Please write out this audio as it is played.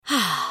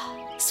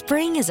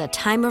Spring is a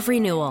time of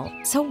renewal,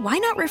 so why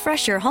not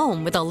refresh your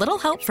home with a little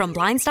help from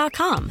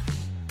Blinds.com?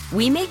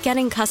 We make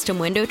getting custom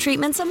window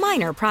treatments a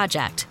minor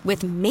project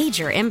with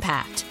major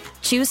impact.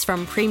 Choose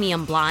from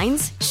premium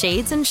blinds,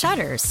 shades, and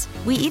shutters.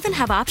 We even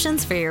have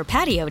options for your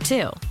patio,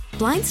 too.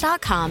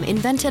 Blinds.com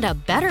invented a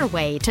better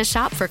way to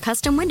shop for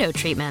custom window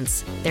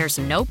treatments. There's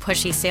no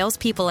pushy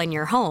salespeople in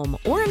your home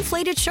or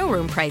inflated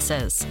showroom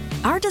prices.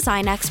 Our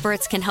design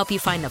experts can help you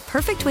find the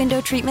perfect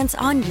window treatments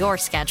on your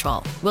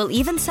schedule. We'll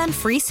even send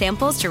free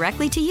samples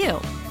directly to you.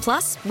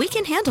 Plus, we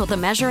can handle the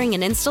measuring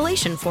and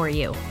installation for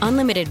you.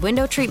 Unlimited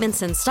window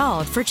treatments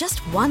installed for just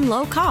one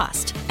low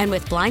cost. And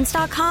with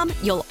Blinds.com,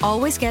 you'll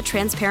always get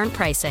transparent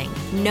pricing.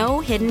 No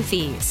hidden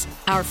fees.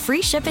 Our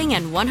free shipping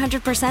and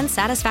 100%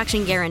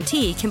 satisfaction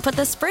guarantee can put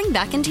the spring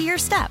back into your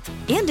step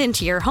and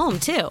into your home,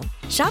 too.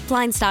 Shop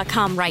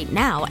Blinds.com right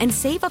now and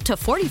save up to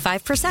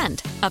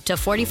 45%. Up to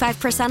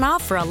 45%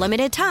 off for a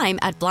limited time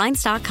at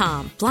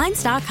Blinds.com.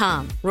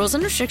 Blinds.com. Rules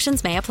and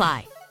restrictions may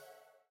apply.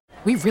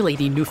 We really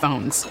need new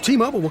phones.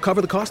 T-Mobile will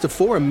cover the cost of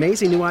 4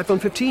 amazing new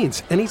iPhone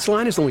 15s, and each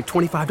line is only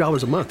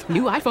 $25 a month.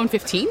 New iPhone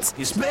 15s?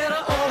 It's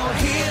better over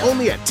here.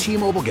 Only at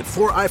T-Mobile, get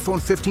 4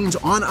 iPhone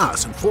 15s on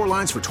us and 4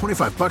 lines for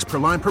 $25 per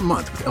line per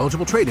month with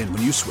eligible trade-in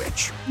when you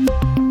switch.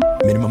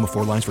 Minimum of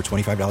 4 lines for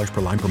 $25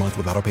 per line per month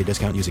with autopay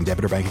discount using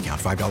debit or bank account.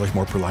 $5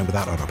 more per line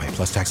without autopay,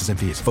 plus taxes and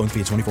fees. Phone fee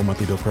at 24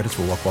 monthly bill credits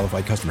for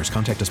well-qualified customers.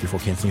 Contact us before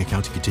canceling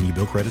account to continue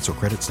bill credits or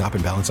credit stop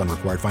and balance on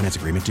required finance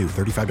agreement due.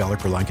 $35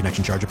 per line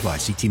connection charge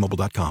applies. See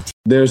T-Mobile.com.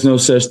 There's no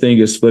such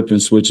thing as flipping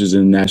switches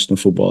in the National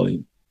Football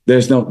League.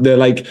 They're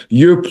like,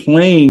 you're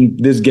playing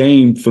this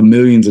game for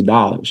millions of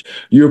dollars.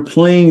 You're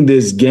playing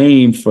this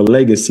game for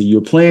legacy. You're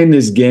playing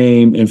this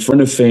game in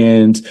front of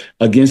fans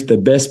against the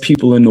best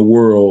people in the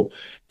world.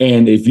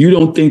 And if you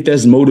don't think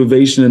that's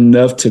motivation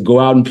enough to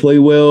go out and play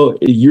well,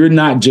 you're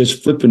not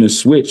just flipping a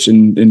switch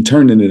and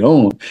turning it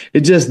on. It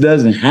just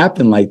doesn't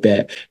happen like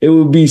that. It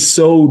would be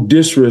so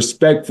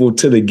disrespectful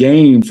to the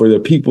game for the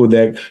people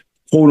that,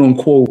 quote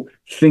unquote,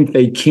 think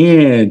they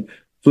can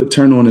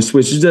turn on a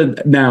switch.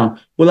 Now,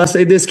 will I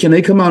say this? Can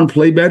they come out and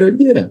play better?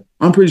 Yeah,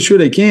 I'm pretty sure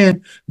they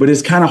can. But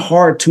it's kind of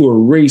hard to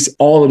erase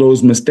all of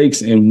those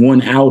mistakes in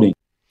one outing.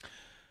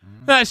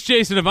 That's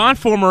Jason Avant,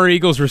 former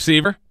Eagles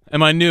receiver, and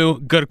my new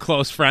good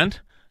close friend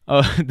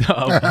of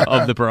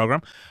the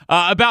program,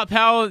 about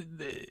how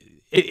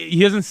he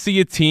doesn't see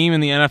a team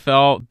in the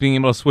NFL being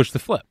able to switch the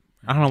flip.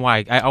 I don't know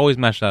why. I always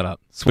mess that up.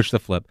 Switch the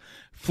flip.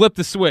 Flip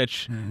the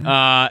switch, and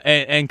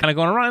kind of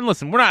go on a run.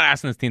 Listen, we're not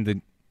asking this team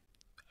to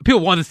 – people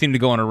want this team to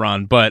go on a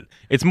run, but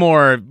it's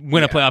more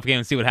win a playoff game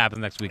and see what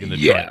happens next week in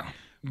Detroit.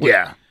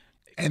 Yeah.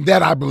 And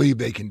that I believe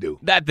they can do.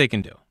 That they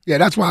can do. Yeah,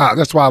 that's why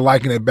I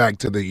liken it back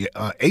to the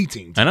A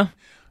team. I know.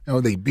 You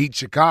know, they beat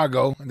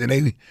Chicago, and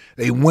then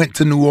they went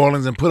to New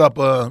Orleans and put up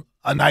a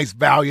nice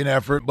valiant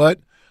effort, but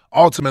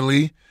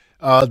ultimately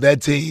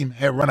that team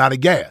had run out of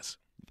gas.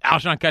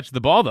 Alshon catches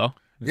the ball, though.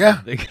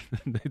 Yeah.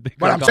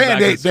 But I'm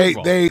saying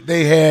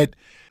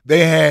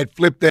they had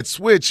flipped that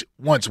switch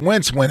once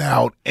Wentz went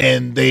out,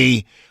 and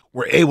they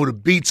were able to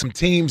beat some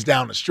teams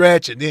down the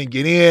stretch and then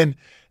get in,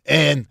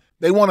 and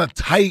they won a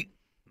tight,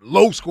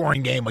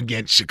 low-scoring game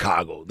against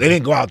Chicago. They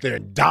didn't go out there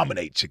and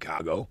dominate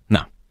Chicago.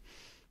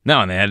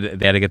 No, and they had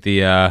to get the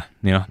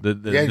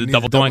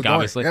double doink,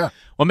 obviously. Yeah.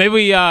 Well,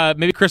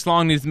 maybe Chris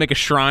Long needs to make a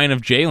shrine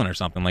of Jalen or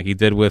something like he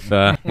did with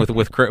Nick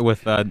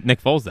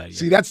Foles that year.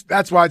 See,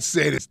 that's why I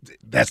said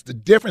that's the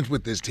difference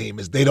with this team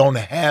is they don't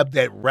have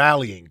that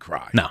rallying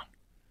cry. No,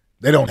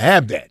 they don't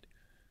have that.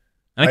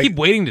 And I keep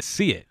waiting to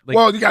see it. They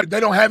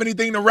don't have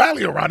anything to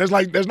rally around.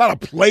 There's not a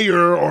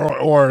player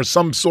or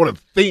some sort of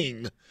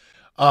thing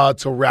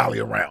to rally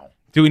around.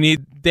 Do we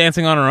need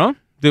Dancing on Our Own?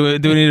 Do we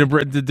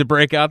need to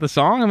break out the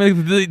song? I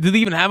mean, do they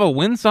even have a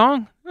win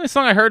song? The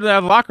song I heard out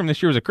of the locker room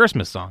this year was a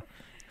Christmas song.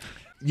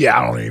 Yeah,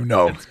 I don't even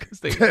know.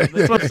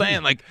 That's what I'm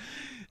saying. Like,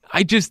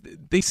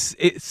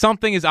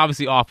 something is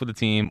obviously off with the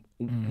team.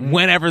 Mm-hmm.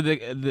 Whenever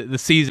the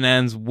season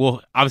ends,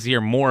 we'll obviously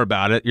hear more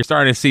about it. You're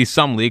starting to see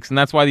some leaks, and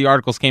that's why the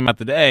articles came out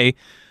today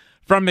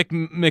from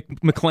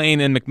McClain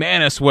and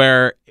McManus,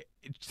 where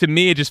to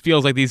me it just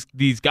feels like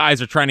these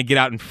guys are trying to get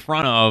out in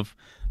front of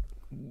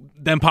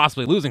them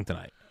possibly losing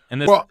tonight.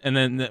 And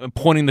then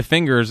pointing the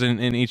fingers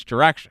in each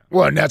direction.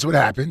 Well, and that's what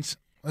happens.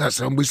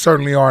 We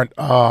certainly aren't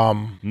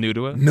new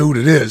to it. New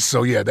to this.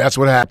 So yeah, that's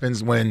what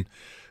happens when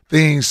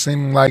things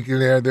seem like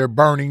they're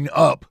burning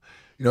up.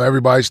 You know,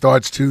 everybody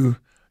starts to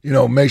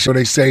make sure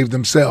they save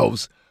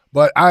themselves.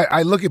 But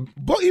I look at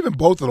even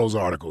both of those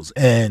articles,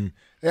 and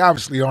they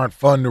obviously aren't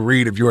fun to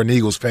read if you're an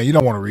Eagles fan. You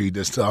don't want to read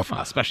this stuff,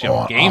 especially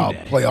on game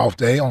day, playoff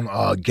day,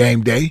 on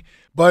game day.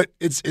 But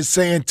it's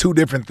saying two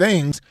different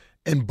things,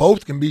 and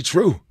both can be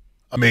true.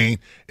 I mean,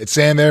 it's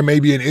saying there may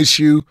be an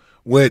issue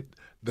with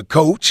the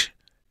coach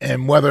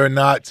and whether or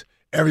not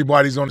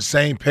everybody's on the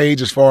same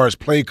page as far as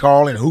play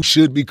calling, who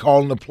should be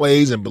calling the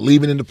plays and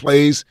believing in the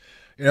plays.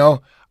 You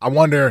know, I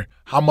wonder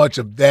how much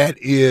of that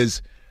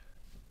is,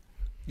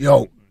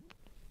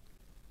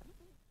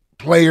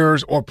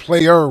 players or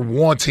player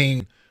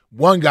wanting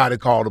one guy to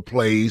call the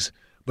plays,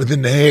 but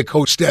then the head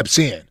coach steps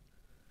in.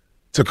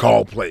 to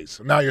call plays.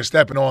 So now you're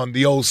stepping on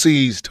the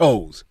OC's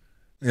toes.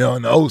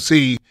 And the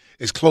OC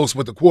is close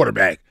with the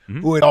quarterback,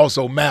 who it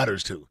also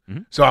matters to.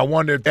 So I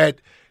wonder if that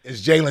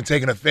is Jalen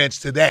taking offense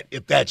to that,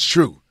 if that's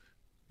true,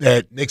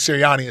 that Nick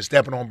Sirianni is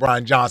stepping on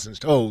Brian Johnson's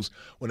toes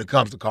when it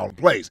comes to calling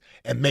plays.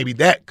 And maybe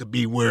that could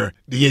be where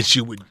the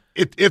issue would,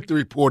 if the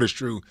report is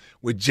true,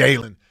 with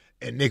Jalen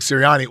and Nick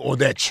Sirianni, or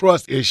that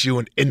trust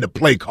issue in the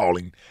play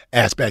calling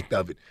aspect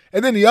of it.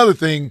 And then the other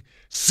thing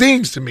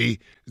seems to me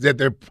that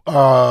the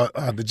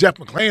Jeff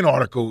McClain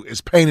article is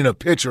painting a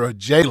picture of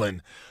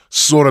Jalen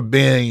sort of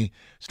being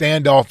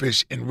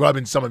standoffish and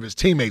rubbing some of his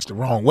teammates the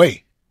wrong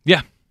way.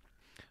 Yeah.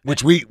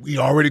 Which we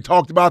already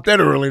talked about that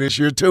earlier this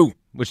year too.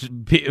 Which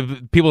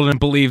people didn't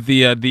believe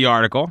the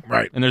article,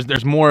 right? And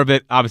there's more of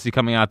it obviously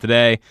coming out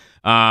today.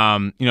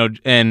 And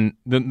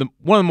the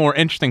one of the more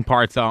interesting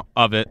parts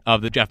of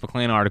the Jeff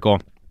McClain article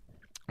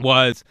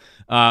was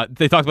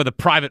they talked about the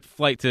private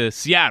flight to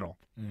Seattle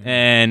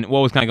and what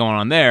was kind of going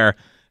on there.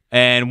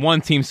 And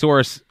one team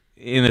source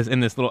in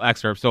this little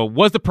excerpt. So,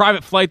 was the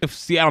private flight to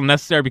Seattle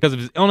necessary because of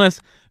his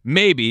illness?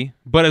 Maybe,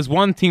 but as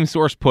one team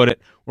source put it,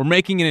 we're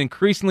making it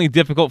increasingly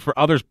difficult for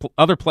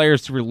other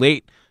players to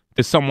relate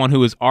to someone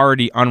who is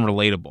already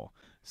unrelatable.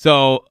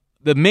 So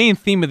the main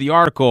theme of the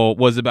article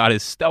was about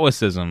his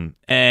stoicism,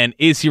 and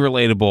is he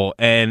relatable,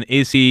 and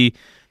is he,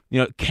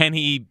 can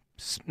he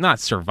not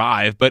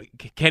survive, but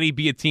can he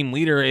be a team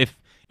leader if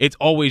it's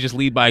always just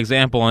lead by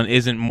example and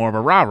isn't more of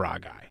a rah-rah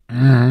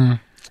guy?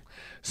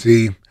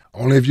 See,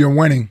 only if you're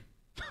winning.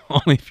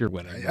 Only if you're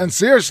winning. And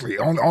seriously,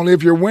 only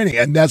if you're winning.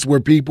 And that's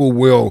where people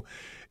will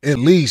at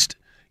least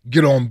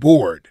get on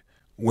board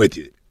with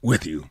you.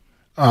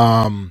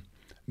 The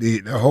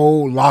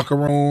whole locker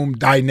room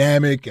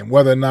dynamic and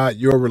whether or not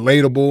you're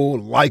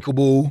relatable,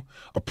 likable,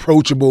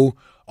 approachable,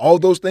 all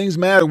those things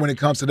matter when it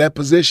comes to that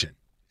position.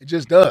 It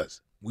just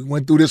does. We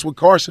went through this with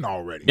Carson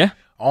already. Yeah.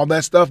 All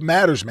that stuff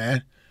matters,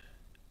 man.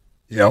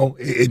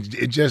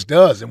 It just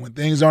does. And when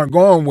things aren't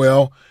going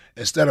well,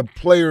 instead of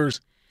players,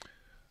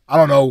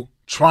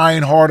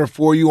 trying harder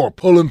for you or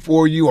pulling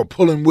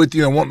with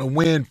you and wanting to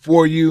win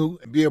for you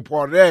and be a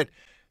part of that,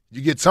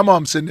 you get some of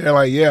them sitting there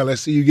like, yeah,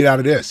 let's see you get out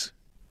of this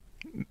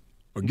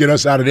or get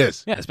us out of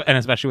this. Yeah, and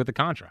especially with the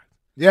contract.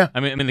 Yeah. I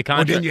mean the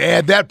contract. Well, then you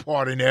add that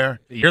part in there.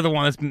 You're the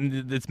one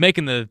that's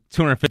making the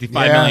 $255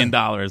 million.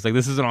 Like,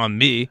 this isn't on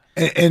me.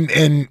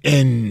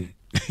 And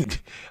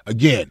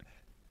again,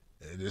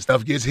 this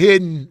stuff gets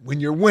hidden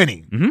when you're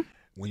winning. Mm-hmm.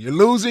 When you're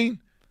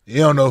losing, you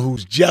don't know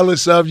who's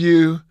jealous of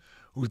you,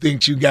 who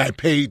thinks you got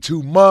paid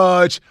too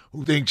much,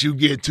 who thinks you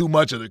get too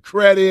much of the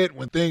credit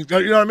when things,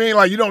 you know what I mean?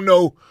 Like, you don't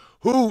know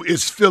who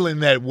is feeling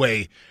that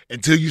way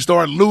until you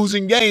start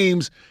losing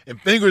games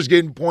and fingers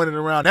getting pointed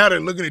around. Now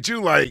they're looking at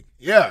you like,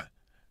 yeah,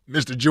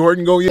 Mr.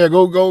 Jordan,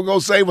 go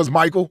save us,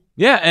 Michael.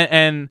 Yeah,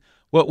 and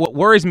what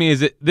worries me is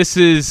that this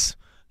is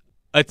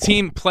a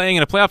team playing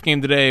in a playoff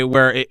game today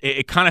where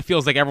it kind of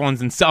feels like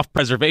everyone's in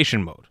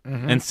self-preservation mode.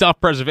 Mm-hmm. And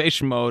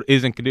self-preservation mode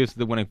isn't conducive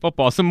to winning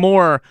football. Some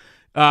more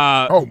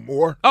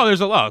more? Oh,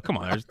 there's a lot. Come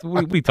on.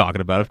 What are we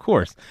talking about? Of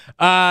course.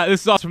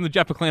 This is also from the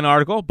Jeff McClain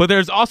article, but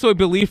there's also a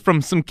belief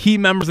from some key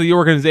members of the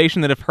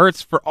organization that if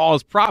Hurts, for all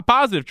his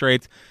positive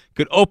traits,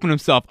 could open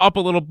himself up a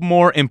little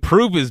more,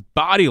 improve his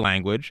body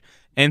language,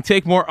 and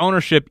take more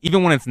ownership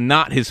even when it's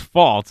not his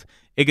fault,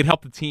 it could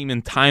help the team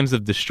in times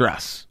of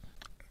distress.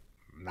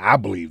 I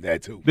believe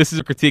that, too. This is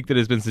a critique that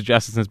has been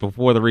suggested since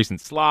before the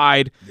recent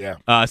slide.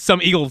 Yeah.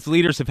 Some Eagles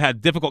leaders have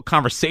had difficult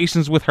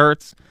conversations with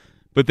Hurts,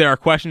 but there are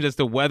questions as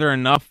to whether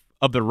enough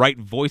of the right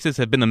voices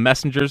have been the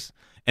messengers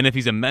and if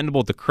he's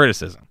amenable to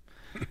criticism.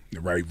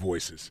 The right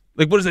voices.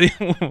 Like, what is it?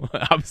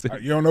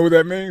 You don't know what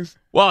that means?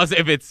 Well,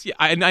 if it's,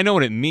 I know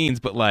what it means,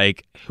 but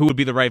like, who would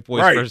be the right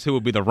voice versus who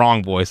would be the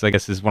wrong voice, I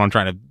guess is what I'm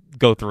trying to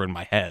go through in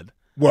my head.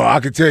 Well, I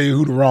can tell you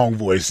who the wrong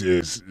voice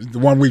is. The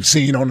one we've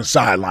seen on the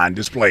sideline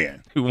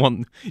displaying.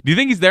 Do you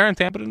think he's there in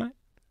Tampa tonight?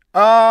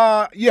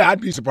 Yeah,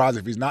 I'd be surprised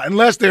if he's not,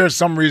 unless there's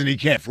some reason he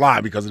can't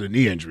fly because of the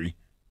knee injury.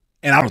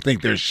 And I don't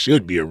think there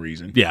should be a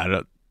reason.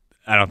 Yeah,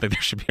 I don't think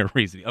there should be a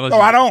reason.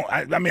 I don't.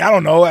 I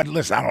don't know.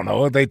 Listen, I don't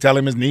know. If they tell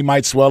him his knee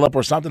might swell up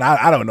or something,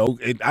 I don't know.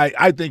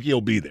 I think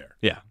he'll be there.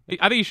 Yeah,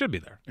 I think he should be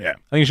there. Yeah,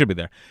 I think he should be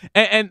there.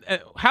 And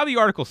how the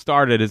article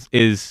started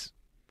is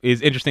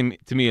interesting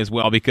to me as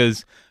well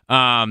because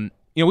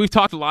we've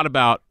talked a lot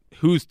about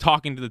who's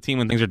talking to the team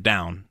when things are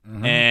down,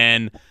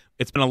 and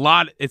it's been a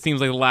lot. It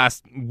seems like the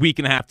last week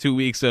and a half, 2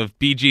 weeks of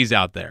BG's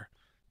out there.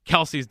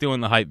 Kelsey's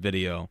doing the hype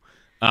video.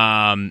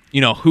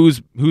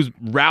 Who's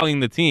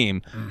rallying the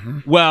team.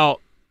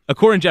 Well,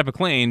 according to Jeff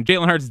McClain,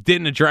 Jalen Hurts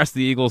didn't address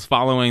the Eagles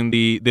following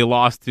the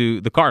loss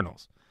to the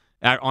Cardinals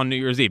on New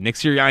Year's Eve. Nick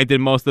Sirianni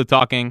did most of the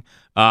talking,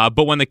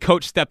 but when the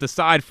coach stepped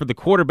aside for the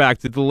quarterback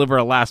to deliver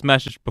a last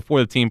message before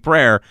the team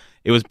prayer,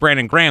 it was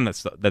Brandon Graham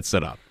that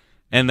stood up.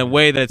 And the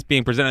way that it's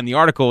being presented in the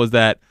article is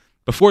that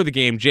before the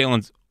game,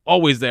 Jalen's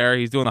always there.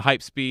 He's doing the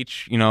hype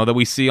speech, that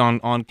we see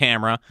on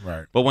camera.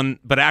 Right.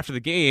 But after the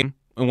game,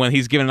 and when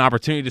he's given an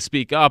opportunity to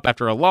speak up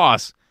after a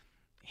loss,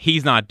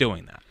 he's not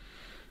doing that.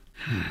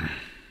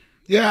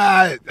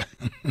 Yeah.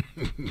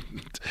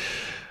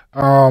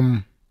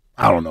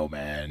 I don't know,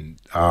 man.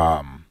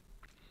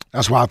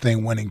 That's why I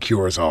think winning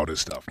cures all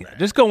this stuff, man.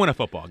 Just go win a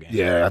football game.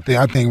 Yeah,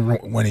 I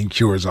think winning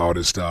cures all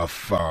this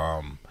stuff.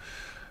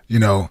 You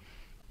know,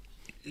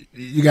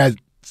 you got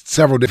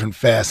several different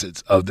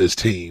facets of this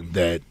team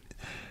that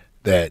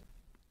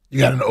you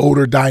got an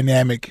older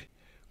dynamic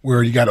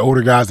where you got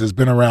older guys that's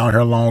been around here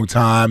a long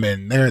time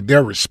and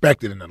they're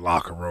respected in the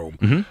locker room.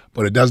 Mm-hmm.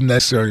 But it doesn't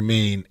necessarily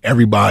mean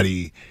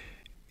everybody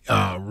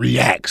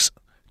reacts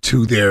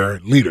to their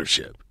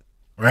leadership,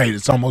 right?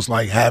 It's almost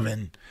like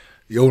having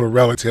the older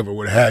relative or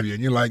what have you,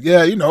 and you're like,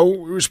 yeah, you know,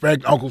 we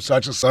respect Uncle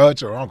such and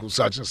such or Uncle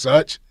such and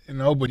such, you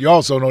know, but you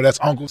also know that's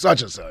Uncle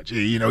such and such.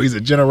 You know, he's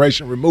a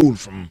generation removed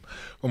from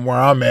where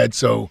I'm at,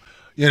 so,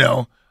 you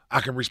know,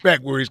 I can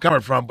respect where he's coming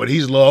from, but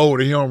he's a little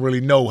older. He don't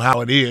really know how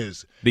it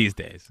is these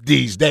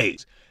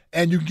days.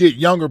 And you get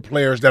younger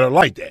players that are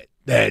like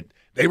that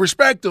they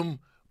respect him,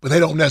 but they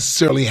don't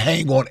necessarily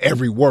hang on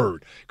every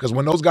word. Because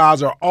when those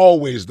guys are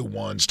always the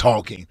ones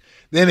talking,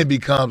 then it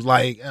becomes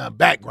like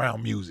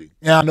background music.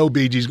 Yeah, I know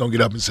BG's going to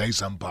get up and say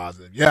something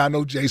positive. Yeah, I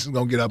know Jason's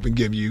going to get up and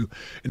give you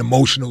an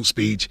emotional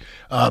speech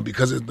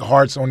because the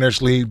heart's on their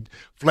sleeve.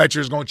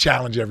 Fletcher's going to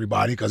challenge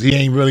everybody because he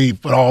ain't really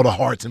put all the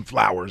hearts and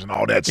flowers and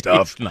all that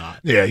stuff. He's not.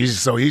 Yeah,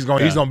 he's going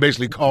to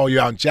basically call you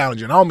out and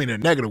challenge you. And I don't mean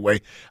in a negative way.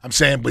 I'm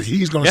saying, but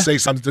he's going to say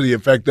something to the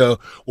effect of,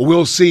 well,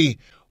 we'll see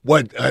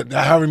what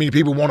however many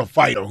people want to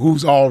fight or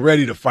who's all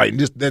ready to fight and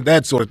just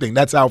that sort of thing.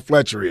 That's how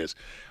Fletcher is.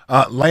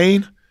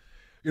 Lane,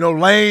 you know,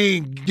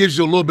 Lane gives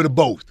you a little bit of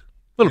both.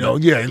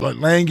 Yeah,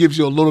 Lane gives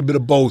you a little bit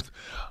of both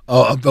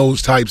of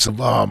those types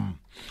of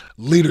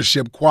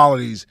leadership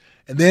qualities.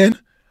 And then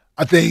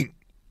I think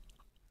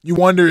you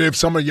wonder if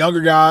some of the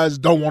younger guys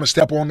don't want to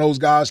step on those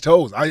guys'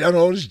 toes. I don't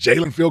know, does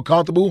Jalen feel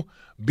comfortable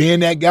being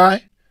that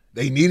guy?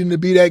 They need him to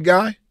be that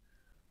guy.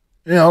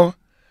 You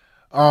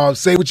know,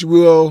 say what you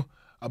will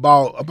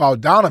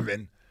about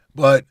Donovan,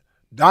 but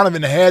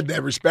Donovan had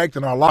that respect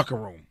in our locker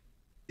room,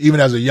 even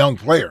as a young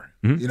player.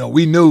 Mm-hmm. You know,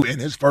 we knew in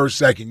his first,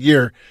 second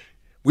year,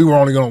 we were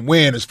only going to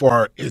win as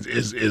far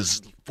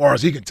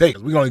as he can take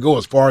us. We're going to go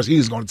as far as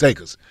he's going to take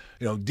us.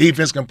 You know,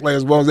 defense can play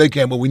as well as they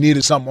can, but we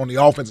needed something on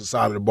the offensive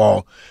side of the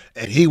ball,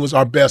 and he was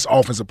our best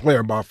offensive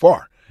player by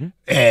far. Mm-hmm.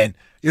 And,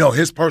 you know,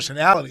 his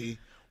personality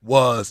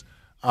was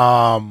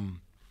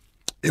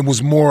it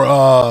was more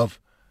of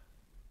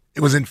it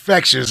was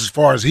infectious as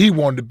far as he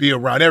wanted to be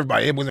around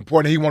everybody. It was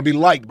important he wanted to be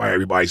liked by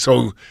everybody.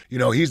 So, you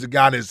know, he's the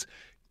guy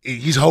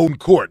he's holding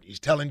court. He's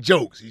telling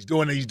jokes. He's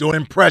doing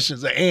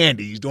impressions of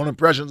Andy. He's doing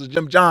impressions of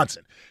Jim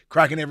Johnson,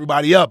 cracking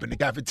everybody up in the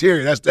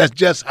cafeteria. That's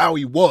just how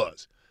he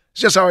was.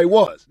 It's just how he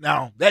was.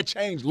 Now, that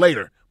changed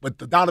later, but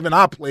the Donovan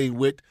I played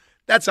with,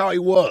 that's how he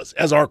was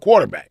as our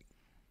quarterback.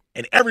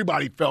 And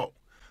everybody felt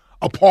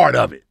a part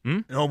of it.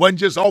 You know, it wasn't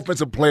just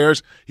offensive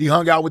players. He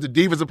hung out with the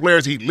defensive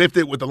players. He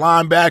lifted with the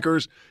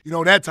linebackers, you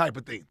know, that type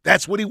of thing.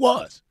 That's what he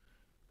was.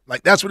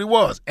 Like, that's what he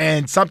was.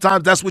 And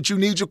sometimes that's what you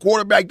need your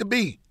quarterback to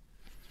be.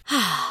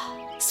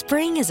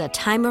 Spring is a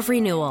time of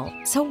renewal,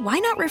 so why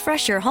not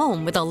refresh your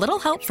home with a little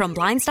help from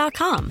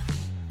Blinds.com?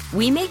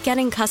 We make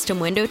getting custom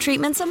window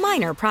treatments a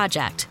minor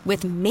project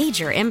with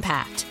major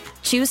impact.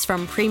 Choose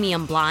from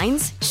premium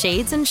blinds,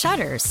 shades, and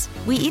shutters.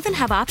 We even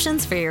have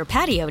options for your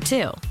patio,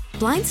 too.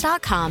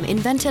 Blinds.com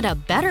invented a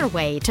better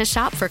way to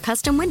shop for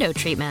custom window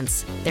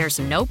treatments. There's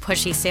no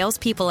pushy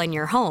salespeople in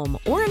your home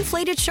or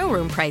inflated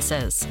showroom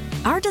prices.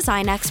 Our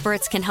design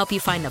experts can help you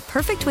find the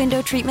perfect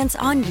window treatments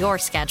on your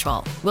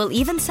schedule. We'll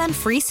even send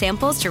free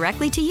samples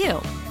directly to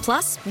you.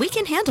 Plus, we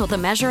can handle the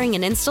measuring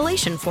and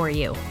installation for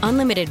you.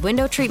 Unlimited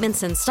window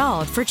treatments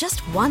installed for just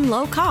one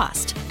low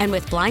cost. And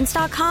with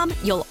Blinds.com,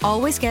 you'll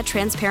always get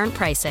transparent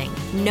pricing.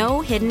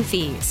 No hidden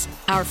fees.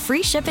 Our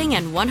free shipping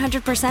and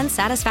 100%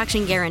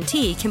 satisfaction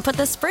guarantee can put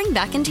the spring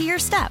back into your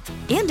step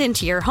and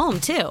into your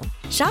home, too.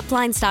 Shop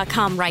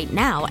Blinds.com right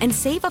now and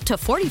save up to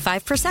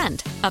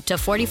 45%. Up to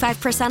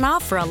 45%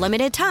 off for a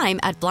limited time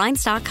at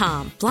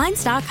Blinds.com.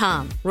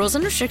 Blinds.com. Rules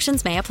and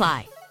restrictions may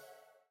apply.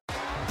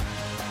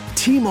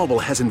 T-Mobile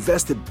has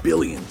invested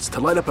billions to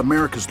light up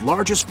America's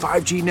largest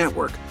 5G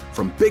network,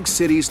 from big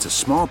cities to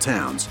small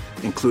towns,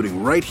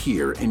 including right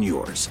here in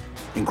yours.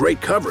 And great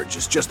coverage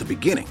is just the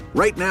beginning.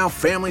 Right now,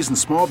 families and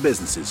small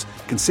businesses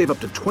can save up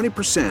to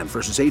 20%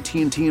 versus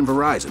AT&T and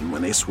Verizon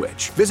when they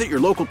switch. Visit your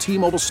local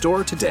T-Mobile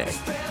store today.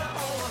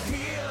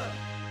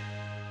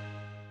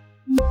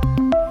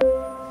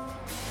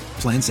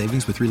 Plan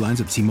savings with 3 lines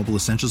of T-Mobile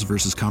Essentials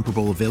versus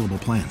comparable available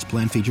plans.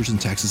 Plan features and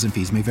taxes and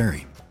fees may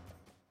vary.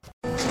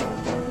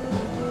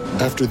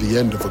 After the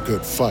end of a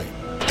good fight,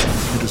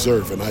 you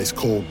deserve an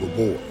ice-cold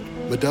reward.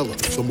 Modelo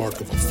is the mark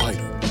of a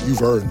fighter.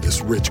 You've earned this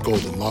rich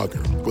golden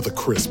lager with a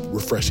crisp,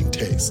 refreshing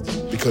taste.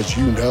 Because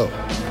you know,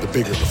 the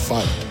bigger the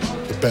fight,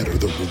 the better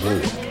the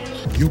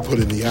reward. You put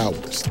in the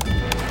hours,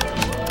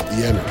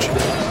 the energy,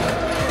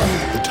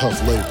 the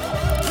tough labor.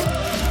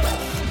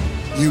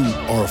 You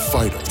are a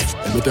fighter,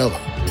 and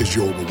Modelo is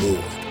your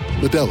reward.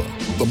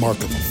 Modelo, the mark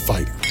of a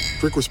fighter.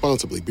 Drink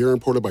responsibly. Beer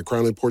imported by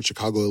Crown Imports,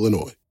 Chicago,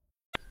 Illinois.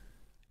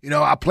 You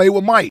know, I played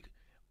with Mike.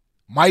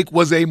 Mike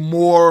was a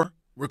more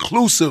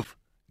reclusive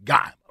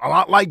guy, a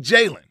lot like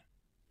Jalen.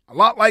 A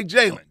lot like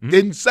Jalen.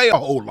 Didn't say a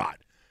whole lot.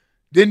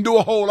 Didn't do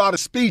a whole lot of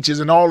speeches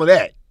and all of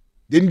that.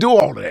 Didn't do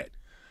all of that.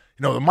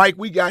 You know, the Mike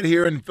we got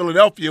here in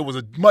Philadelphia was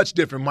a much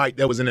different Mike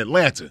that was in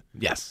Atlanta.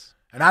 Yes.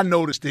 And I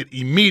noticed it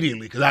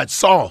immediately because I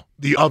saw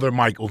the other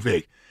Michael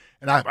Vick.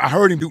 And I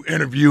heard him do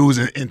interviews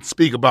and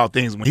speak about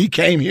things. When he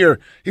came here,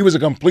 he was a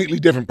completely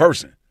different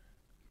person.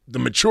 The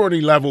maturity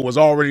level was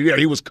already there.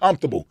 He was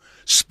comfortable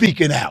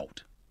speaking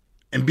out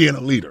and being a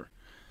leader.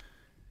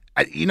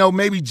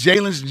 Maybe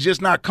Jalen's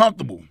just not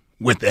comfortable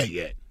with that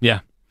yet.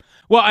 Yeah.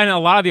 Well, and a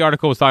lot of the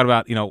article was talking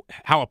about,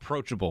 how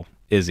approachable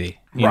is he,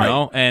 you Right.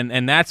 know?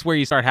 And that's where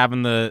you start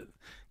having the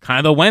kind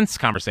of the Wentz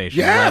conversation.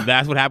 Yeah.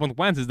 That's what happened with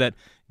Wentz is that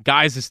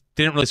guys just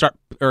didn't really start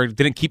or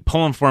didn't keep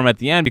pulling for him at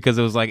the end because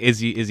it was like, is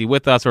he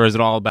with us or is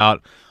it all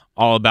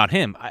about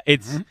him?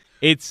 It's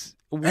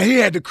And he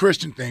had the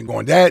Christian thing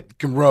going. That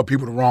can rub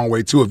people the wrong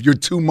way, too, if you're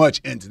too much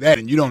into that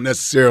and you don't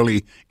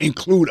necessarily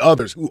include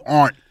others who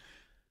aren't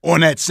on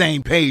that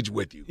same page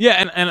with you.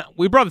 Yeah, and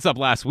we brought this up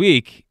last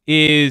week,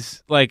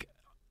 is like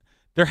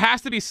there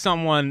has to be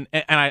someone,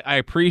 and I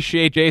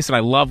appreciate Jason. I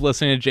love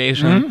listening to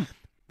Jason.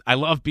 I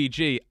love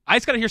BG. I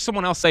just got to hear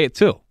someone else say it,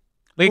 too.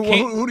 Like,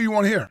 Who do you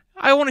want to hear?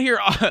 I want to hear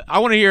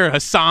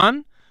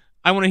Hassan.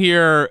 I want to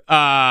hear,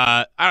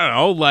 I don't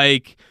know,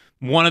 like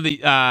one of the,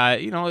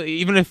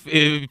 even if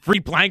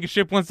Reed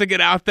Blankenship wants to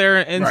get out there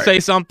and say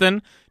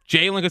something,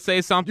 Jalen could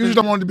say something. You just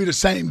don't want it to be the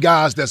same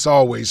guys that's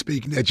always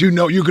speaking that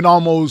you can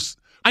almost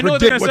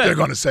predict what they're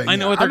going to say. I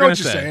know what they're going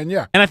to say. Saying,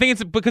 yeah. And I think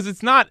it's because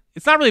it's not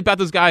really about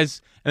those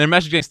guys and their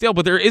messaging still,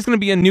 but there is going to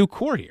be a new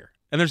core here.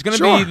 And there's going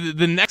to be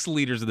the next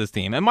leaders of this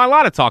team. And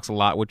Mailata talks a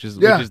lot, which is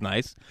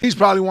nice. He's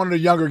probably one of the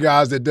younger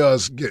guys that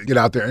does get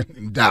out there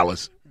in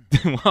Dallas.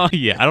 Well,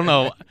 yeah, I don't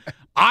know.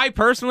 I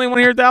personally want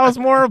to hear Dallas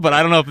more, but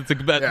I don't know if it's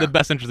the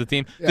best interest of the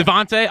team. Yeah.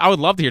 Devontae, I would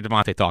love to hear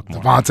Devontae talk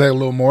more. Devontae a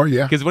little more,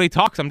 yeah. Because when he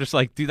talks, I'm just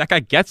like, dude, that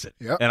guy gets it.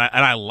 Yep. And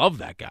I love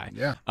that guy.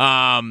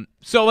 Yeah.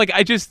 So, like,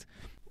 I just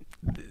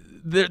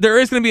there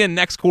is going to be a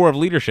next core of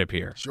leadership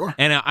here. Sure.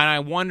 And I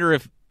wonder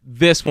if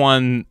this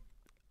one,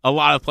 a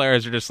lot of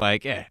players are just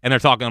like, and they're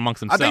talking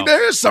amongst themselves. I think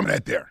there is some of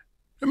that there.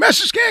 The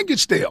message can get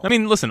stale. I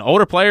mean, listen,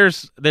 older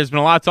players, there's been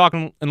a lot of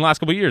talking in the last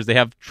couple of years. They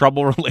have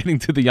trouble relating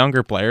to the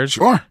younger players.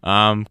 Sure.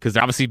 Because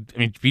obviously,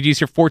 BG's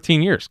here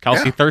 14 years.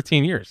 Kelsey,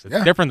 13 years.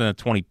 It's different than a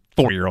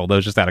 24-year-old that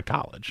was just out of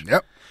college.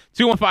 Yep.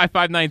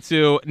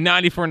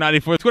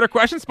 215-592-9494. Twitter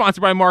question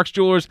sponsored by Mark's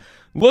Jewelers.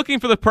 Looking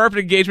for the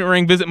perfect engagement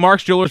ring? Visit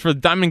Mark's Jewelers for the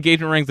diamond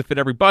engagement rings that fit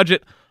every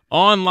budget.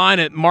 Online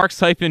at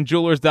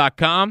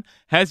marks-jewelers.com.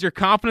 Has your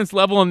confidence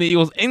level in the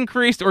Eagles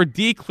increased or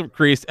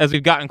decreased as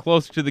we've gotten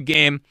closer to the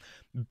game?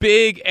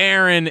 Big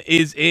Aaron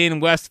is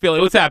in West Philly.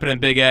 What's happening,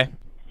 Big A?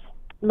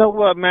 You know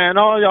what, man?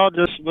 What y'all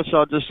just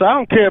say, I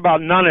don't care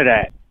about none of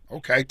that.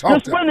 Okay, talk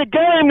Just win the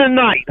game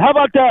tonight. How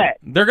about that?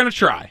 They're going to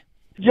try.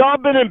 Y'all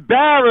been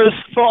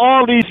embarrassed for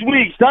all these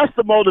weeks. That's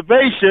the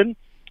motivation,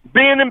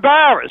 being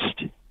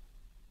embarrassed.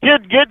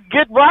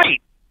 Get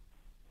right.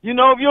 You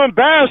know, if you're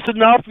embarrassed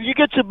enough, if you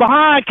get your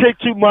behind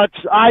kicked too much,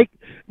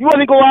 you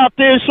want to go out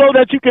there and show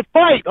that you can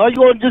fight, or you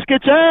going to just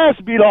get your ass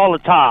beat all the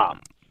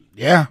time.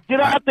 Yeah. Get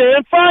out there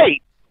and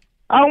fight.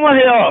 I don't want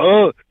to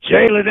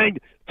hear, Jalen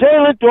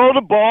throw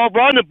the ball,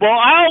 run the ball.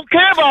 I don't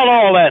care about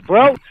all that,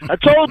 bro. I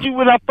told you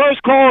when I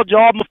first called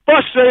y'all, I'm a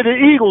frustrated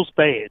Eagles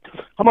fan.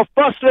 I'm a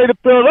frustrated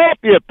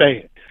Philadelphia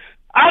fan.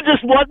 I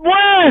just want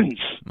wins.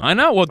 I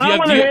know. Well, I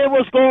want to hear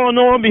what's going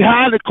on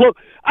behind the cloak.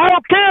 I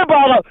don't care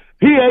about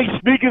he ain't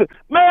speaking.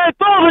 Man,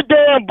 throw the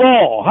damn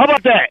ball. How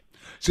about that?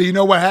 See, you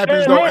know what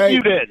happens, though,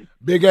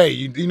 Big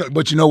A,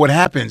 but you know what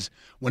happens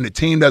when the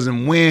team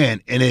doesn't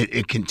win and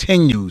it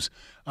continues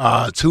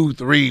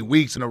 2-3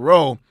 weeks in a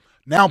row.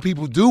 Now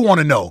people do want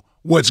to know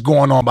what's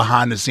going on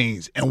behind the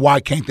scenes and why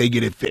can't they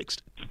get it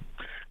fixed.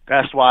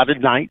 That's why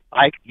tonight,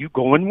 you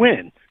go and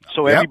win.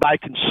 So everybody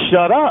can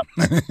shut up.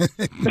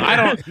 I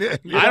don't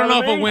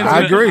know if a win's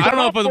I agree. I don't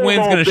know if a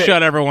win's going to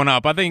shut everyone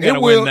up. I think you got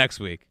to win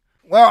next week.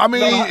 Well, I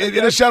mean,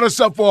 it'll shut us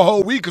up for a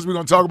whole week because we're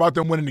going to talk about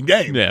them winning the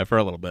game. Yeah, for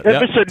a little bit.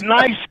 If it's a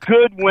nice,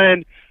 good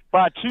win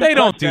by 2 They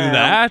don't do touchdowns,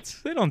 that.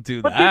 They don't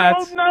do but that.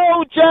 But you don't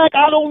know, Jack.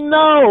 I don't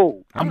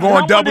know. I'm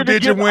going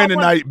double-digit win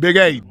tonight, Big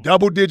A.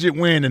 Double-digit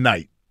win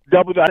tonight.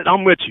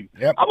 I'm with you.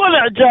 Yep.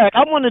 Jack,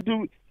 I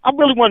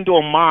really want to do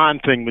a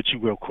mind thing with you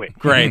real quick.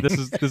 Great. This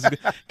is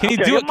can you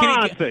do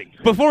it? Thing.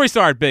 Before we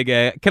start, Big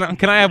A,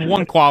 can I have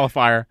one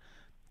qualifier?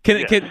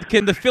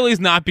 Can the Phillies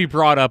not be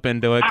brought up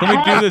into it? Can we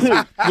do this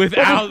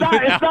without? Look.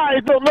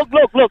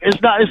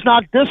 It's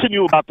not dissing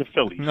you about the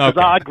Phillies because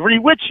I agree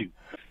with you.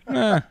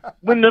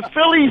 When the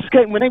Phillies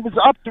when they was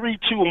up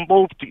 3-2 in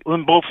both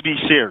of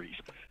these series,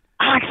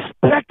 I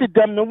expected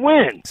them to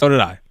win. So did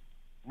I.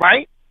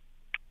 Right,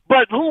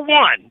 but who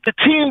won? The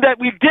team that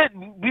we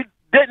didn't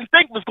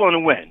think was going to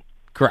win.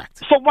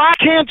 Correct. So why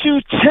can't you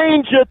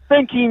change your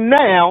thinking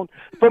now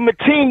from a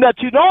team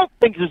that you don't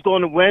think is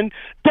going to win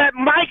that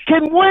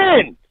can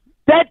win?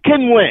 That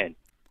can win.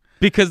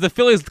 Because the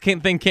Phillies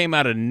thing came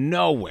out of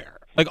nowhere.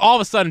 Like, all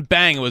of a sudden,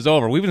 bang, it was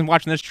over. We've been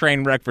watching this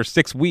train wreck for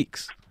 6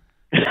 weeks.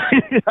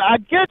 I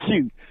get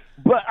you.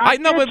 But I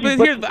know, but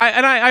here's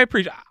I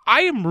appreciate.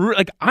 I'm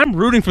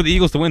rooting for the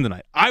Eagles to win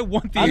tonight. I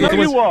want the Eagles to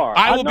win. You are.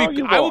 I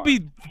will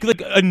be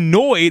like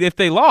annoyed if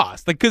they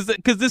lost, like because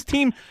this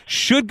team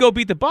should go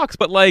beat the Bucs,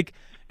 but like.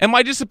 Am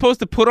I just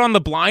supposed to put on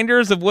the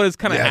blinders of what has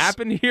kind of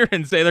happened here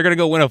and say they're going to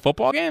go win a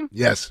football game?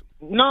 Yes.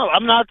 No,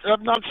 I'm not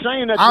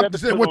saying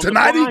that. Well,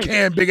 tonight he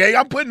can, Big A.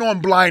 I'm putting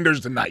on blinders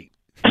tonight.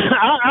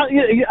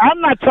 I'm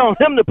not telling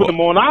him to put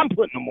them on. I'm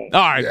putting them on.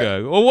 All right,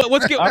 good. Well,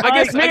 let's get.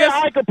 I guess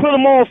I can put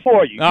them on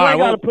for you. All right, I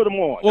got to put them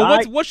on.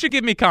 Well, what should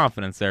give me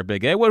confidence there,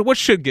 Big A? What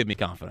should give me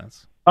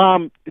confidence?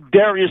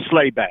 Darius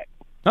Slayback.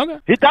 Okay.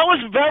 That was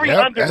very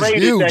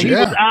underrated. Huge, that he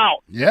was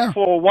out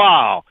for a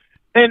while.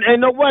 And you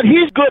know what?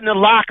 He's good in the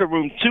locker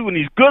room, too, and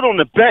he's good on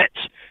the bench.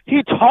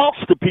 He talks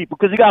to people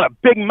because he got a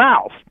big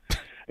mouth.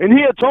 And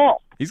he'll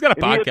talk. He's got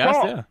a podcast,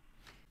 yeah.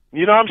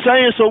 You know what I'm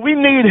saying? So we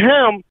need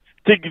him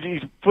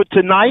for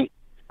tonight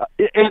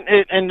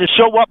and to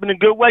show up in a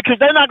good way because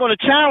they're not going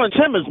to challenge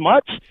him as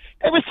much.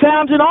 They was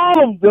challenging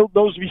all of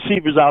those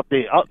receivers out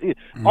there,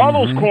 all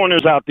those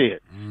corners out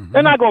there.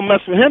 They're not going to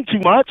mess with him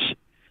too much.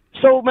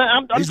 So,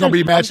 man, he's going to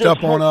be matched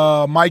up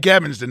on Mike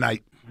Evans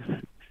tonight.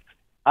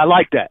 I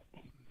like that.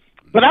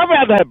 But I'd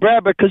rather have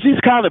Bradbury because he's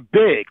kind of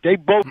big. They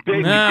both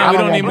big. I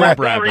don't need more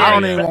Bradbury. I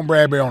don't even want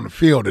Bradbury on the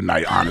field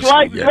tonight, honestly.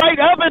 Right,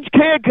 Evans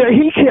can't.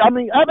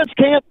 Evans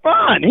can't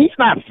run. He's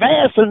not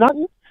fast or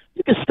nothing.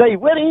 You can stay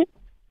with him.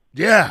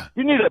 Yeah.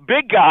 You need a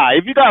big guy.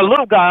 If you got a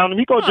little guy on him,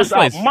 he's going to just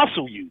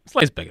out-muscle you.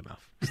 Slay's big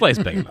enough. Slay's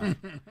big enough.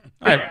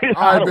 All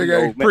right, Big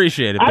A.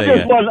 Appreciate it, Big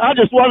A. I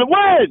just want to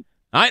win.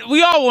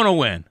 We all want to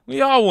win.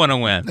 We all want to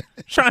win.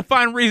 Trying to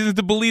find reasons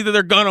to believe that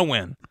they're going to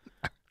win.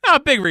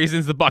 Not big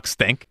reasons. The Bucs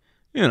stink.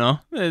 You know,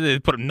 they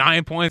put up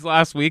 9 points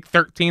last week,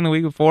 13 the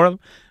week before.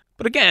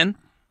 But again,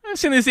 I've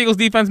seen this Eagles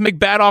defense make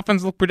bad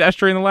offense look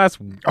pedestrian the last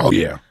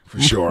for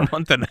sure.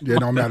 month and a half. Yeah,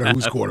 no matter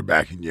who's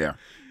quarterbacking, yeah.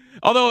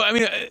 Although, I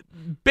mean,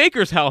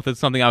 Baker's health is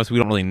something obviously we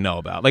don't really know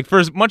about. Like, for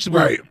as much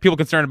as people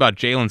concerned about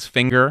Jalen's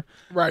finger.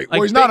 Right. Like,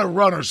 well, he's not a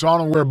runner, so I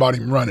don't worry about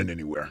him running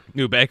anywhere.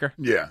 New Baker?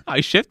 Yeah. Oh,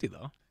 he's shifty,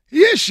 though. He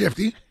is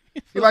shifty.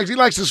 He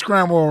likes to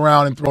scramble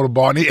around and throw the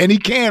ball, and he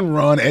can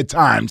run at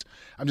times.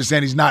 I'm just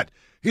saying he's not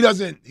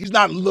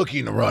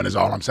looking to run is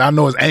all I'm saying. I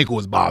know his ankle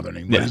is bothering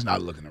him, but he's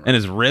not looking to run. And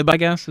his rib, I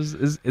guess,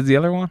 is the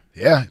other one?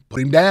 Yeah,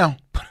 put him down.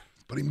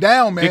 Put him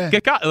down, man.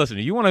 Listen,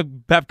 you want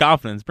to have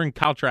confidence, bring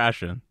Kyle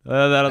Trash in.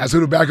 That's who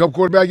the backup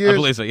quarterback is? I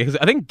believe so.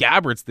 I think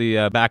Gabbert's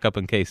the backup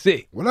in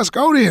KC. Well, let's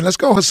go then. Let's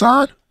go,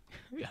 Hassan.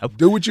 Yeah.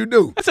 Do what you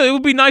do. It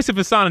would be nice if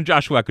Hassan and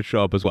Joshua could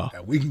show up as well.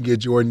 Yeah, we can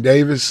get Jordan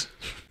Davis.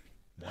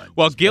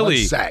 Gilly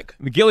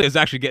is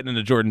actually getting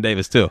into Jordan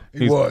Davis, too.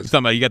 He's talking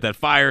about you got that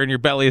fire in your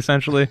belly,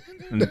 essentially.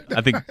 And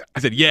I think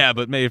he said, yeah,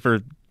 but maybe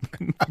for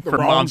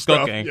mom's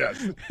stuff, cooking. Yes.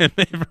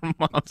 Maybe for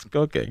mom's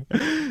cooking.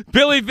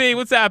 Billy V,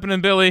 what's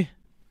happening, Billy?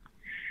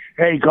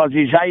 Hey,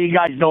 Cuzzies, how you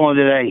guys doing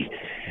today?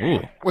 Ooh.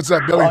 What's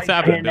up, Billy? What's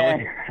happening,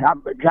 Billy?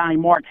 I'm Johnny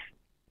Marks.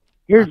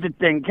 Here's the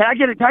thing. Can I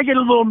get a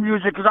little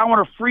music? Because I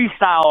want to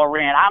freestyle a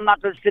rant. I'm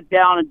not going to sit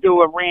down and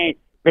do a rant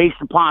based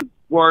upon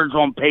words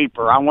on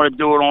paper. I want to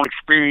do it on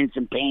experience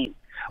and pain,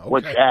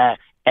 which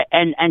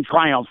and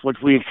triumph, which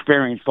we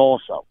experienced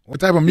also. What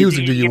type of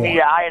music do you want?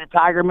 Eye of the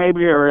Tiger,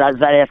 maybe, or is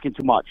that asking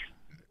too much?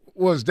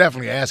 Well, it's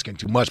definitely asking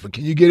too much, but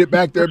can you get it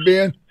back there,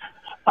 Ben?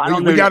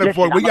 We got it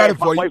for you. We got it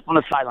for you. On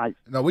the sideline.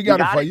 No, we got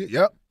it for you.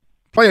 Yep.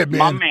 Play it, Ben.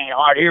 My man.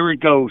 All right, here it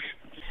goes.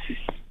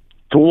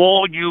 To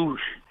all you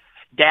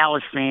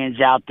Dallas fans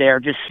out there,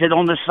 just sit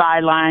on the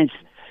sidelines.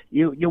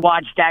 You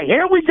watch that.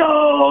 Here we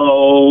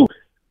go.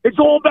 It's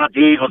all about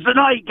the Eagles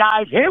tonight,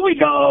 guys. Here we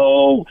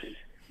go.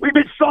 We've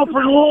been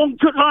suffering a long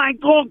time,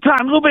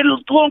 a little bit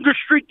longer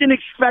streak than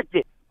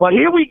expected. But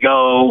here we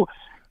go.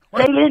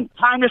 Jalen,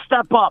 time to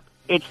step up.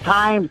 It's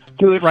time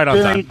to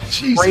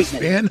experience greatness.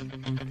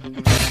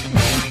 Ben.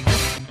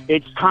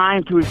 It's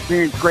time to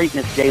experience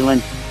greatness,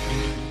 Jalen.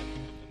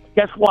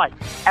 Guess what?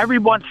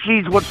 Everyone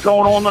sees what's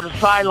going on the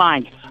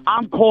sidelines.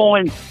 I'm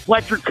calling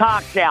Fletcher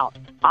Cox out.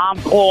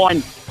 I'm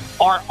calling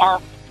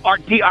our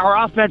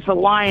offensive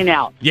line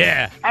out.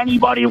 Yeah.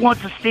 Anybody who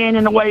wants to stand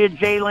in the way of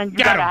Jalen, you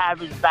got to have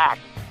his back.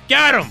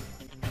 Got him.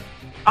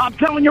 I'm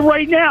telling you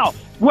right now,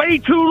 way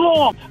too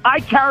long. I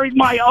carried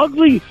my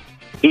ugly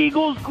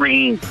Eagles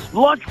green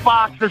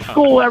lunchbox to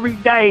school every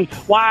day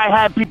while I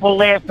had people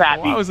laugh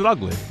at me. Why was it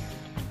ugly?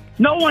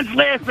 No one's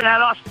laughing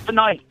at us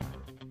tonight.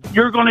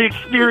 You're going to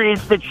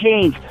experience the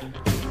change.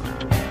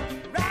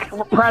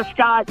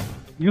 Prescott,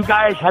 you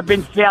guys have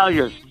been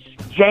failures.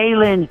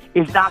 Jalen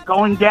is not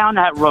going down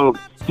that road.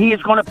 He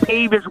is going to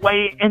pave his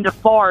way in the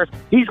forest.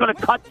 He's going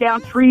to cut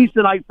down trees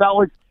tonight,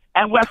 fellas.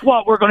 And guess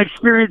what? We're going to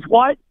experience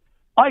what?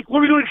 Like, what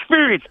are we going to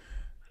experience?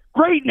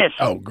 Greatness.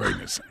 Oh,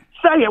 greatness.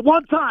 Say it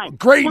one time.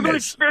 Greatness. We're going to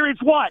experience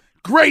what?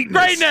 Greatness.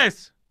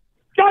 Greatness.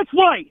 That's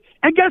right.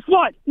 And guess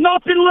what?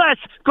 Nothing less.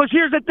 Because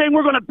here's the thing.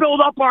 We're going to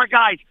build up our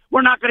guys.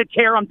 We're not going to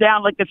tear them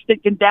down like the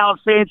stinking Dallas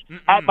fans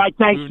at my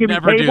Thanksgiving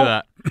never table. Do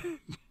that.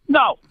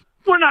 No.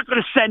 We're not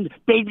going to send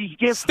babies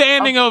gifts.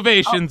 Standing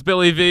ovations,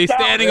 Billy V.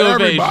 Standing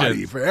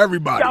ovations. For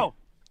everybody. Yo,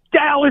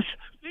 Dallas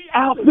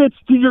outfits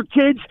to your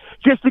kids.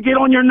 just to get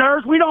on your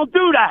nerves. We don't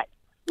do that.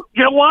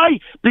 You know why?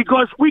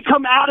 Because we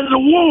come out of the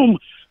womb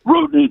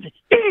rooting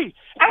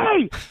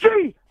E-A-G-L-E-S,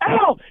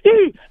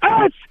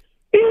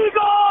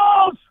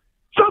 Eagles!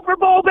 Super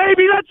Bowl,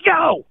 baby, let's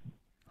go!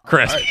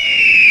 Crisp.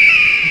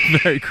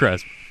 Very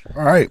crisp.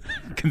 All right.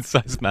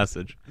 Concise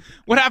message.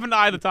 What happened to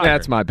Eye of the Tiger?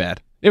 That's my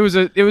bad.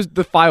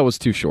 The file was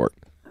too short.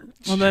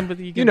 Well, then, but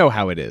you know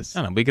how it is.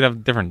 I don't know. We could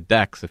have different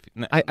decks.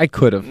 I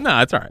could have.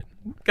 No, it's all right.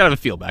 Got to have a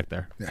feel back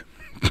there. Yeah.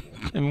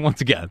 And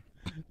once again,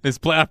 is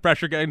playoff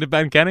pressure getting to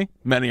Ben Kenny?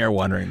 Many are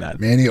wondering that.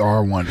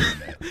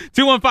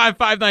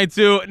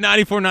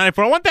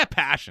 215-592-9494. I want that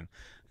passion.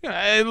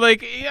 I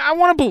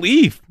want to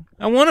believe.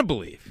 You want to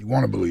believe.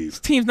 This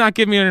team's not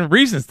giving me any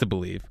reasons to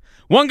believe.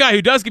 One guy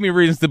who does give me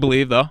reasons to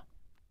believe, though,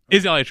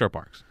 is Elliott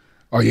Shore-Parks.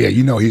 Oh, yeah,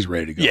 you know he's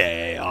ready to go.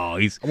 Yeah. Oh,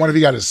 I wonder if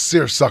he got his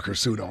seersucker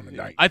suit on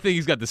tonight. I think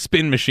he's got the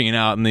spin machine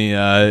out in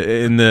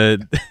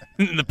the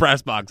in the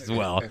press box as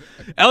well.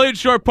 Elliott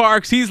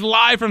Shore-Parks, he's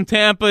live from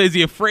Tampa. Is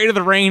he afraid of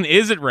the rain?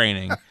 Is it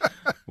raining?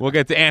 We'll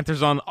get to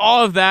answers on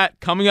all of that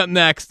coming up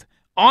next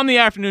on the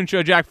afternoon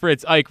show. Jack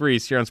Fritz, Ike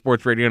Reese here on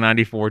Sports Radio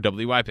 94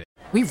 WYP.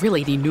 We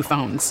really need new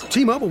phones.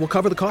 T-Mobile will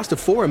cover the cost of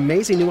 4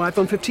 amazing new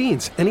iPhone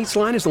 15s, and each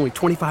line is only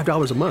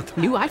 $25 a month.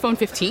 New iPhone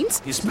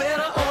 15s? It's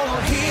better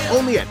over here.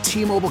 Only at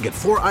T-Mobile, get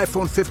 4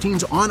 iPhone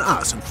 15s on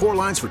us and 4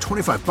 lines for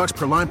 $25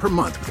 per line per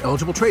month with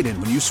eligible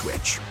trade-in when you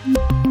switch.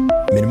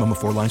 Minimum of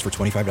 4 lines for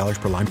 $25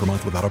 per line per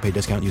month with autopay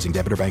discount using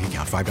debit or bank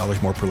account.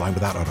 $5 more per line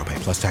without autopay,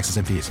 plus taxes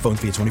and fees. Phone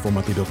fee at 24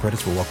 monthly bill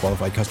credits for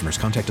well-qualified customers.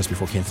 Contact us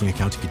before canceling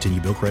account to continue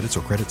bill credits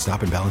or credit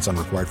stop and balance on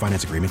required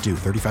finance agreement due.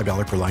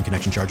 $35 per line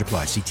connection charge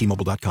applies. See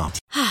T-Mobile.com.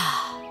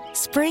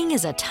 Spring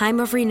is a time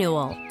of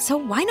renewal, so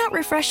why not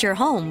refresh your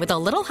home with a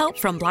little help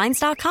from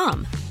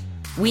Blinds.com?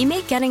 We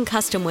make getting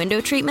custom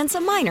window treatments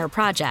a minor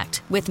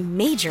project with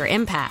major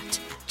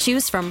impact.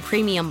 Choose from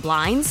premium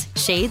blinds,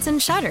 shades, and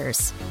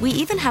shutters. We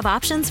even have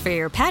options for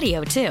your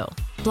patio, too.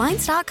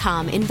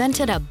 Blinds.com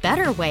invented a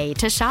better way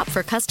to shop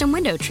for custom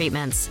window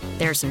treatments.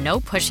 There's no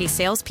pushy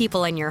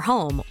salespeople in your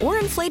home or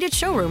inflated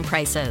showroom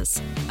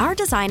prices. Our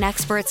design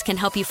experts can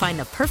help you find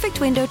the perfect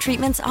window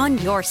treatments on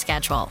your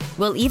schedule.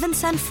 We'll even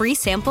send free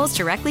samples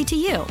directly to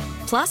you.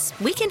 Plus,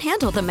 we can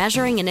handle the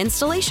measuring and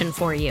installation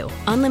for you.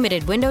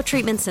 Unlimited window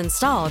treatments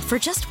installed for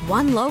just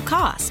one low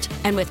cost.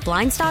 And with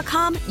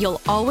Blinds.com,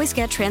 you'll always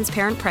get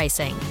transparent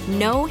pricing.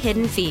 No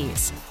hidden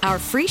fees. Our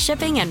free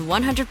shipping and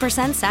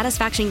 100%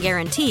 satisfaction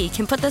guarantee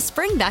can put the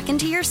spring back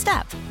into your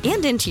step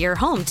and into your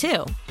home,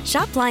 too.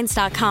 Shop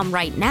Blinds.com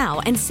right now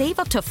and save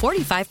up to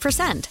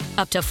 45%.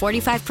 Up to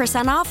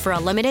 45% off for a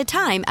limited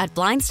time at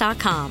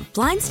Blinds.com.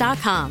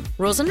 Blinds.com.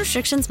 Rules and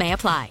restrictions may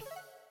apply.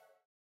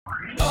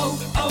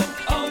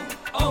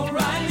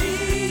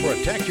 O'Reilly.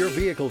 Protect your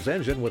vehicle's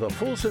engine with a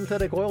full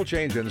synthetic oil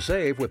change and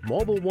save with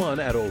Mobile One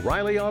at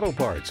O'Reilly Auto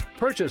Parts.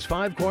 Purchase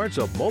 5 quarts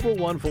of Mobile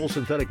One full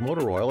synthetic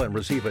motor oil and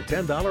receive a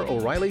 $10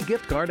 O'Reilly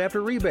gift card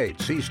after rebate.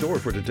 See store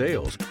for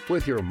details.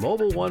 With your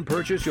Mobile One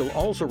purchase, you'll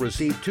also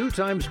receive 2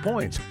 times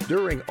points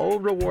during O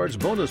Rewards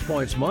Bonus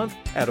Points Month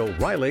at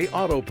O'Reilly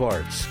Auto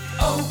Parts.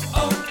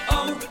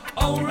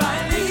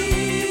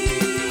 O'Reilly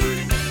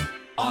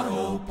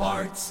Auto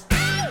Parts.